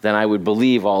 then I would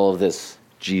believe all of this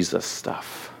Jesus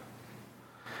stuff.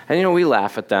 And we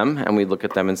laugh at them and we look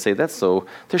at them and say, they're so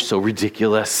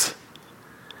ridiculous.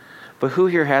 But who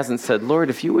here hasn't said, Lord,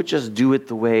 if you would just do it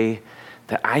the way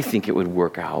that I think it would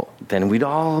work out, then we'd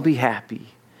all be happy.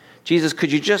 Jesus,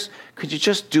 could you just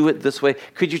do it this way?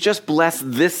 Could you just bless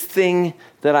this thing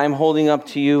that I'm holding up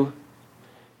to you?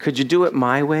 Could you do it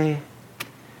my way?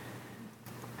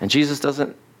 And Jesus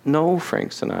doesn't know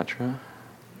Frank Sinatra.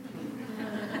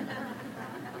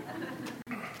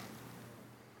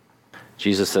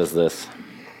 Jesus says this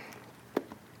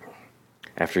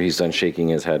after he's done shaking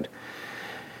his head.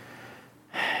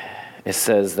 It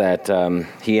says that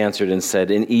he answered and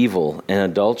said, an evil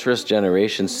and adulterous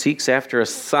generation seeks after a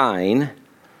sign,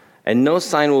 and no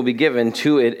sign will be given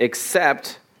to it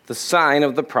except the sign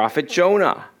of the prophet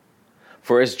Jonah.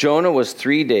 For as Jonah was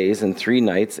 3 days and 3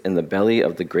 nights in the belly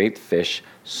of the great fish,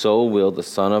 so will the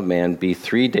Son of Man be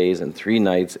 3 days and 3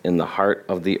 nights in the heart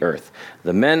of the earth.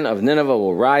 The men of Nineveh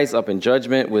will rise up in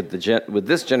judgment with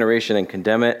this generation and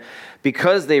condemn it,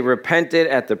 because they repented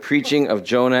at the preaching of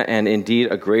Jonah, and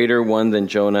indeed a greater one than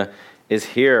Jonah is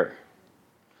here.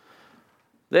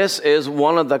 This is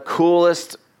one of the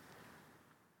coolest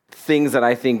things that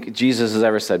I think Jesus has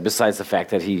ever said, besides the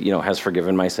fact that he, has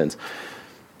forgiven my sins.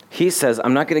 He says,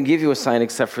 I'm not going to give you a sign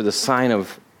except for the sign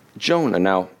of Jonah.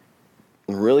 Now,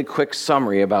 a really quick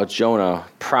summary about Jonah,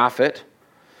 prophet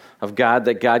of God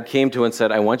that God came to and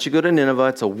said, I want you to go to Nineveh.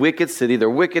 It's a wicked city. Their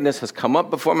wickedness has come up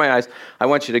before my eyes. I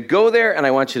want you to go there, and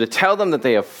I want you to tell them that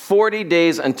they have 40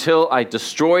 days until I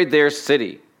destroy their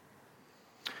city.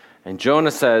 And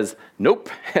Jonah says, nope.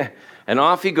 And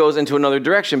off he goes into another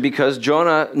direction, because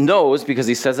Jonah knows, because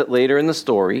he says it later in the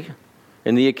story,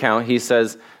 in the account, he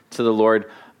says to the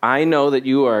Lord, I know that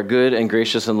you are a good and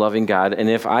gracious and loving God, and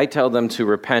if I tell them to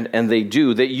repent and they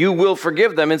do, that you will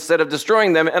forgive them instead of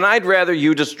destroying them, and I'd rather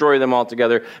you destroy them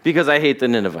altogether because I hate the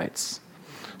Ninevites.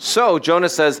 So Jonah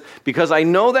says, because I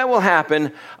know that will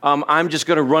happen, I'm just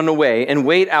going to run away and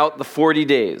wait out the 40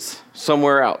 days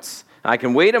somewhere else. I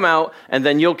can wait them out, and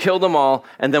then you'll kill them all,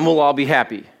 and then we'll all be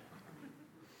happy.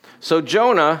 So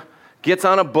Jonah gets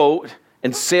on a boat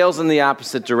and sails in the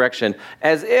opposite direction,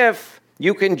 as if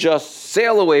you can just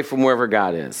sail away from wherever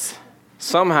God is.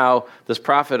 Somehow, this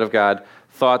prophet of God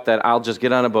thought that I'll just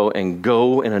get on a boat and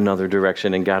go in another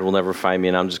direction, and God will never find me,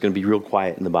 and I'm just going to be real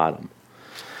quiet in the bottom.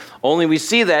 Only we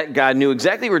see that God knew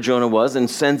exactly where Jonah was and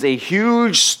sends a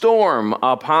huge storm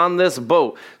upon this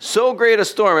boat. So great a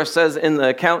storm, it says in the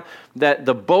account, that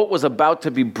the boat was about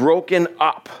to be broken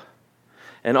up.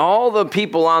 And all the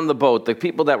people on the boat, the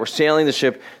people that were sailing the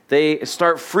ship, they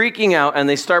start freaking out and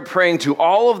they start praying to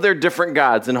all of their different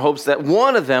gods in hopes that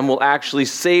one of them will actually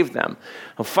save them.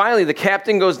 And finally, the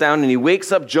captain goes down and he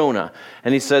wakes up Jonah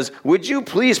and he says, would you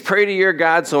please pray to your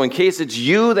God so in case it's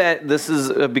you that this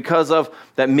is because of,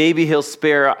 that maybe he'll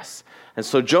spare us. And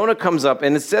so Jonah comes up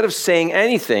and instead of saying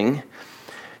anything,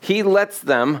 he lets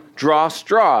them draw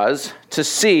straws to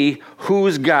see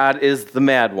whose God is the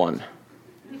mad one.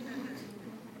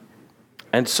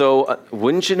 And so,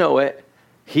 wouldn't you know it,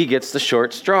 he gets the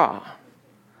short straw.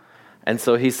 And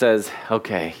so he says,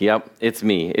 okay, yep, it's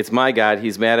me. It's my God.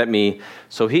 He's mad at me.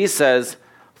 So he says,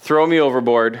 throw me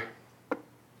overboard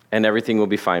and everything will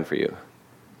be fine for you.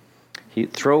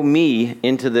 Throw me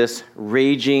into this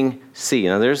raging sea.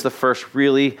 Now, there's the first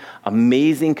really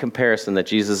amazing comparison that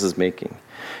Jesus is making.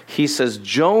 He says,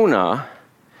 Jonah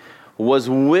was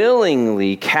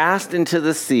willingly cast into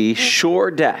the sea,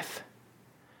 sure death,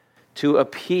 to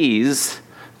appease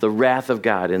the wrath of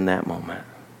God in that moment.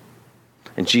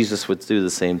 And Jesus would do the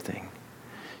same thing.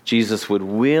 Jesus would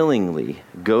willingly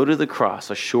go to the cross,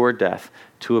 a sure death,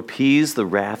 to appease the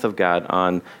wrath of God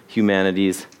on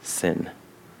humanity's sin.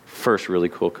 First really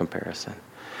cool comparison.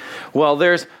 Well,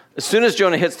 as soon as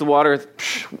Jonah hits the water,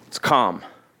 it's calm.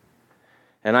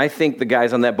 And I think the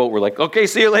guys on that boat were like, okay,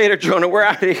 see you later, Jonah, we're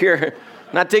out of here.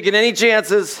 Not taking any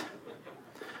chances.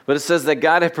 But it says that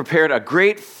God had prepared a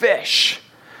great fish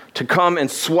to come and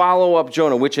swallow up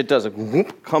Jonah, which it does. It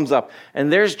whoop, comes up.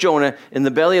 And there's Jonah in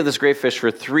the belly of this great fish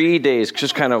for 3 days,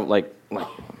 just kind of like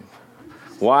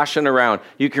washing around.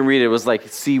 You can read it. It was like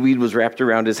seaweed was wrapped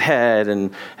around his head,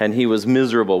 and he was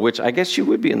miserable, which I guess you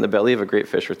would be in the belly of a great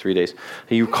fish for 3 days.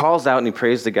 He calls out and he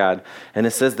prays to God. And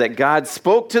it says that God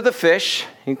spoke to the fish.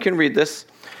 You can read this.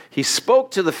 He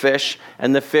spoke to the fish,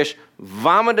 and the fish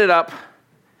vomited up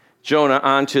Jonah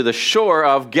onto the shore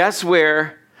of, guess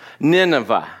where?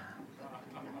 Nineveh.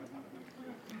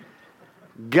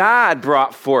 God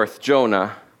brought forth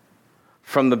Jonah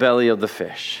from the belly of the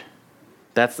fish.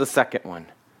 That's the second one.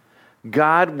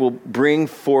 God will bring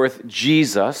forth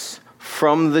Jesus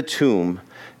from the tomb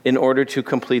in order to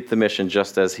complete the mission,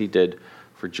 just as he did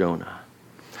for Jonah.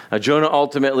 Now, Jonah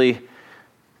ultimately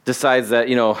decides that,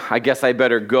 I guess I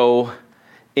better go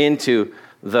into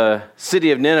the city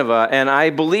of Nineveh, and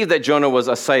I believe that Jonah was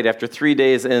a sight after 3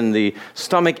 days in the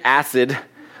stomach acid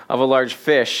of a large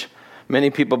fish.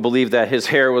 Many people believe that his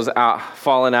hair was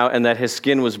fallen out and that his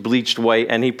skin was bleached white,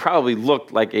 and he probably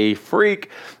looked like a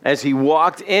freak as he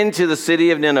walked into the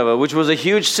city of Nineveh, which was a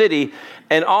huge city,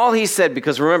 and all he said,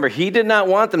 because remember, he did not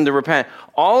want them to repent,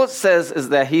 all it says is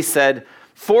that he said,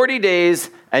 40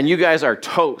 days and you guys are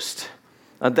toast.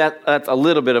 That's a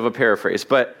little bit of a paraphrase,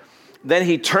 but then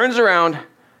he turns around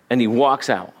and he walks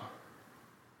out.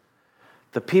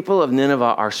 The people of Nineveh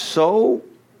are so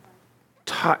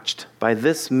touched by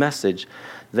this message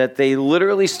that they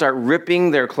literally start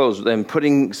ripping their clothes and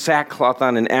putting sackcloth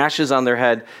on and ashes on their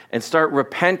head and start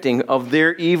repenting of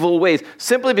their evil ways,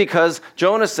 simply because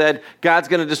Jonah said, God's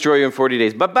going to destroy you in 40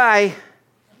 days. Bye-bye.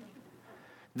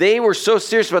 They were so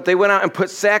serious about it, they went out and put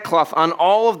sackcloth on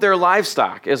all of their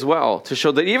livestock as well to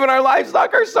show that even our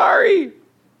livestock are sorry.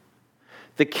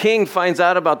 The king finds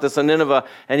out about this in Nineveh,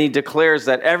 and he declares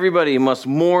that everybody must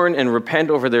mourn and repent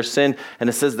over their sin. And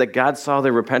it says that God saw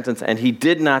their repentance, and he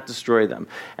did not destroy them.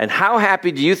 And how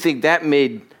happy do you think that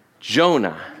made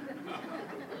Jonah?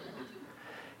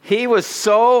 He was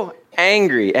so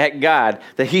angry at God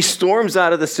that he storms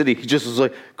out of the city. He just was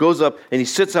like, goes up, and he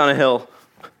sits on a hill.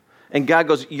 And God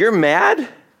goes, you're mad?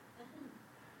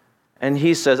 And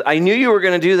he says, I knew you were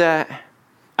going to do that.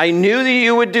 I knew that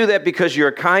you would do that because you're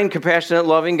a kind, compassionate,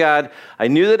 loving God. I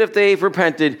knew that if they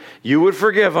repented, you would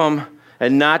forgive them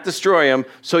and not destroy them.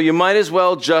 So you might as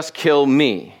well just kill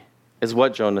me, is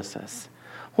what Jonah says.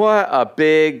 What a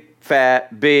big,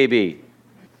 fat baby.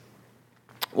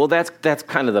 Well, that's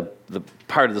kind of the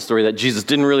part of the story that Jesus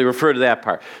didn't really refer to that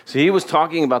part. So he was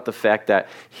talking about the fact that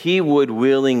he would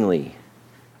willingly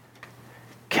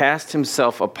cast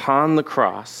himself upon the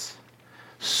cross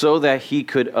so that he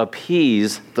could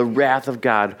appease the wrath of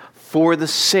God for the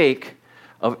sake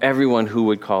of everyone who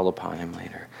would call upon him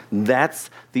later.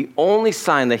 That's the only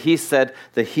sign that he said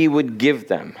that he would give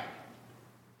them.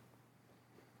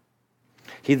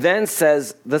 He then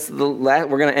says, this is we're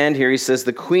going to end here. He says,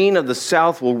 the queen of the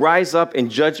south will rise up in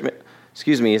judgment.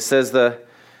 It says will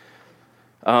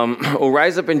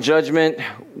rise up in judgment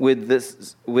with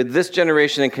this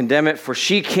generation and condemn it, for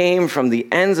she came from the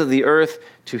ends of the earth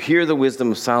to hear the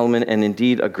wisdom of Solomon, and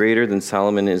indeed a greater than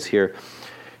Solomon is here.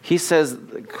 He says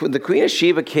the Queen of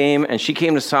Sheba came, and she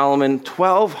came to Solomon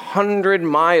 1,200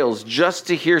 miles just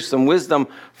to hear some wisdom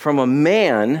from a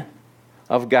man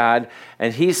of God.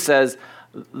 And he says,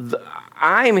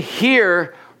 I'm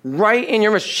here right in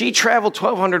your midst. She traveled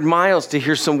 1,200 miles to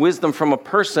hear some wisdom from a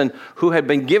person who had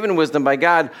been given wisdom by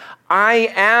God.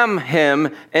 I am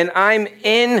him, and I'm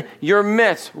in your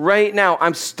midst right now.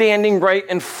 I'm standing right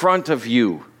in front of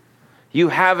you. You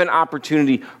have an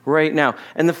opportunity right now.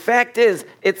 And the fact is,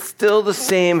 it's still the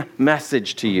same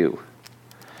message to you.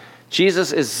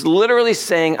 Jesus is literally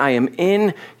saying, I am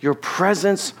in your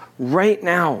presence right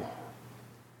now.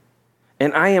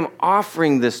 And I am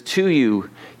offering this to you.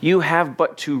 You have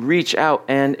but to reach out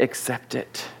and accept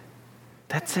it.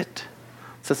 That's it.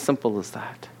 It's as simple as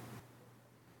that.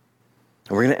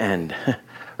 And we're going to end.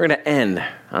 We're going to end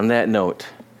on that note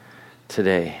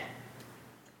today.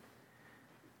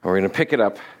 We're going to pick it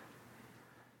up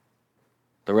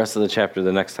the rest of the chapter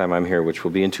the next time I'm here, which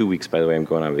will be in 2 weeks, by the way. I'm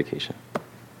going on vacation.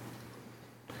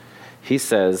 He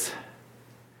says,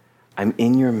 I'm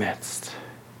in your midst.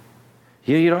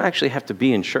 You don't actually have to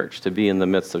be in church to be in the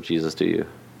midst of Jesus, do you?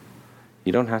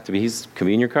 You don't have to be. He can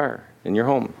be in your car, in your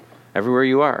home, everywhere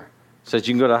you are. It says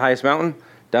you can go to the highest mountain,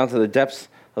 down to the depths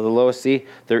of the lowest sea.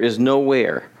 There is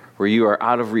nowhere where you are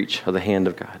out of reach of the hand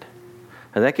of God.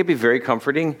 And that can be very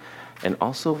comforting and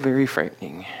also very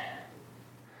frightening.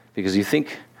 Because you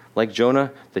think, like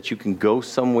Jonah, that you can go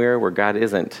somewhere where God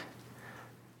isn't.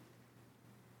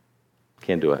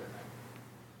 Can't do it.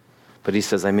 But he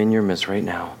says, I'm in your midst right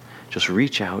now. Just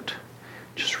reach out.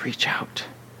 Just reach out.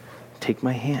 Take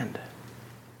my hand.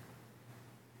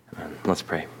 Amen. Let's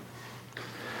pray.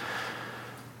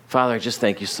 Father, I just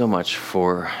thank you so much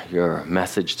for your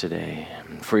message today,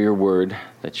 for your word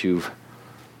that you've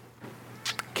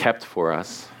kept for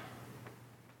us.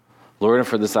 Lord, and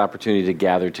for this opportunity to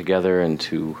gather together and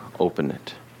to open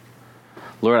it.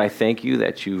 Lord, I thank you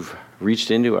that you've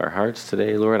reached into our hearts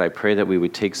today. Lord, I pray that we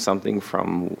would take something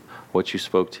from what you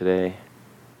spoke today.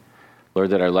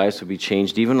 Lord, that our lives would be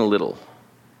changed even a little,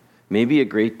 maybe a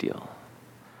great deal,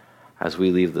 as we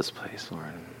leave this place,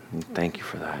 Lord. And thank you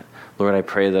for that. Lord, I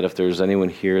pray that if there's anyone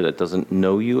here that doesn't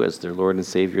know you as their Lord and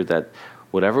Savior, that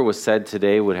whatever was said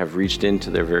today would have reached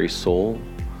into their very soul.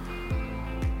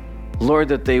 Lord,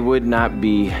 that they would not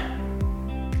be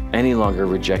any longer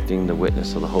rejecting the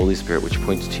witness of the Holy Spirit, which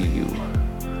points to you.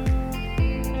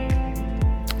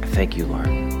 Thank you, Lord.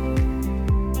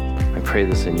 I pray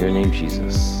this in your name,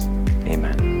 Jesus.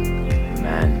 Amen.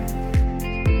 Amen.